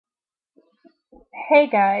Hey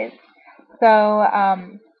guys, so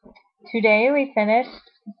today we finished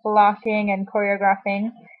blocking and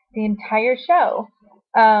choreographing the entire show.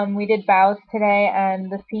 We did bows today and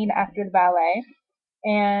the scene after the ballet,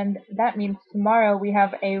 and that means tomorrow we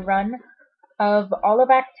have a run of all of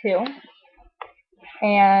Act 2,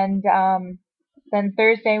 and then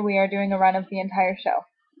Thursday we are doing a run of the entire show.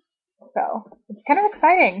 So it's kind of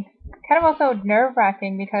exciting, kind of also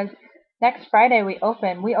nerve-wracking because next Friday we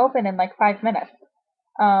open. We open in like 5 minutes.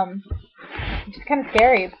 Um, it's just kind of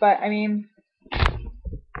scary, but I mean, I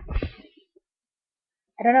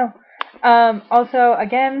don't know. Also,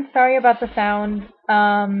 again, sorry about the sound.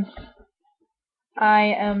 I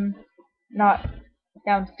am not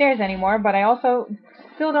downstairs anymore, but I also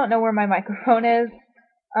still don't know where my microphone is.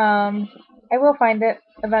 Um, I will find it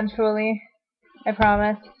eventually, I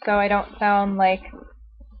promise, so I don't sound like.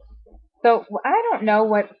 So I don't know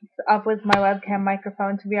what's up with my webcam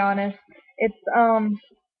microphone, to be honest.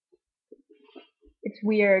 It's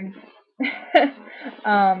weird.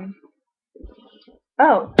 um,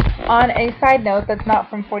 oh, on a side note that's not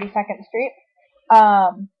from 42nd Street,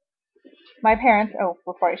 um, my parents, oh,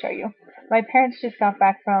 before I show you, my parents just got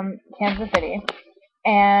back from Kansas City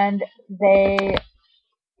and they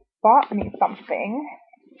bought me something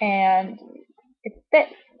and it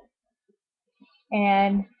fits.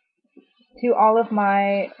 And to all of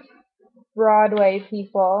my Broadway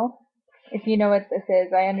people, if you know what this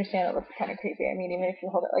is, I understand it looks kind of creepy. I mean, even if you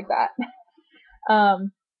hold it like that.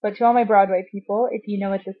 But to all my Broadway people, if you know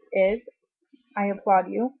what this is, I applaud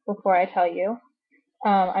you before I tell you.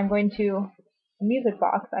 I'm going to a music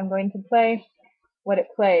box. I'm going to play what it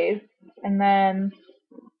plays, and then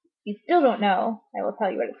if you still don't know, I will tell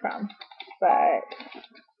you what it's from. But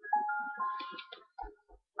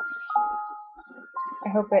I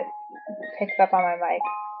hope it picks up on my mic.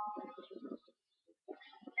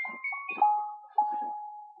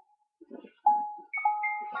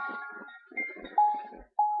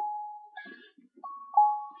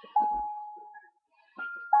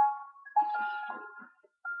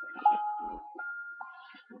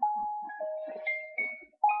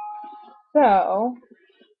 So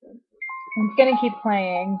I'm just gonna keep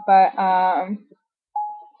playing, but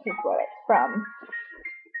here's what it's from,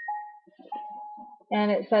 and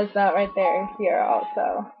it says that right there here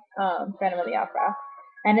also, Phantom of the Opera,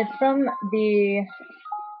 and it's from the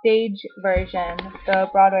stage version, the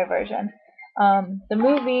Broadway version. The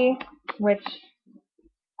movie, which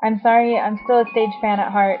I'm sorry, I'm still a stage fan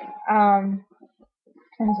at heart.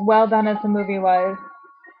 As well done as the movie was,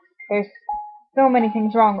 there's so many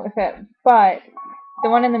things wrong with it, but the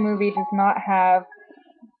one in the movie does not have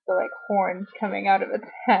the like horns coming out of its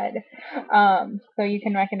head. So you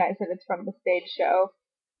can recognize that it's from the stage show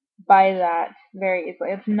by that very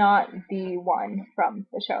easily. It's not the one from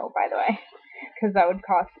the show, by the way, because that would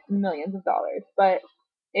cost millions of dollars. But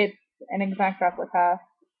it's an exact replica.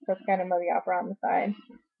 So it's kind of the opera on the side.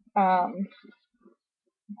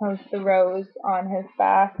 Has the rose on his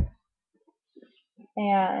back,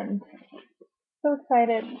 and so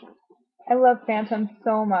excited. I love Phantom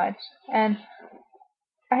so much, and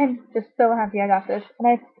I'm just so happy I got this, and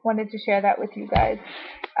I wanted to share that with you guys.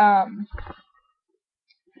 Um,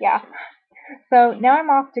 yeah. So now I'm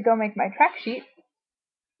off to go make my track sheet,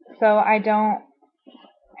 so I don't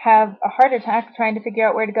have a heart attack trying to figure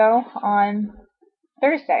out where to go on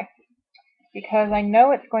Thursday, because I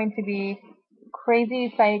know it's going to be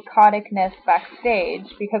crazy psychoticness backstage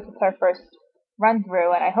because it's our first run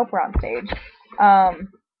through, and I hope we're on stage.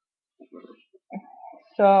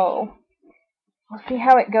 So we'll see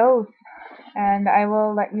how it goes, and I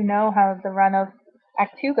will let you know how the run of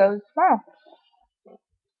Act 2 goes tomorrow.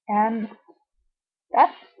 And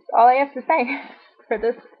that's all I have to say for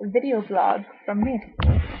this video blog from me.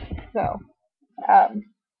 So,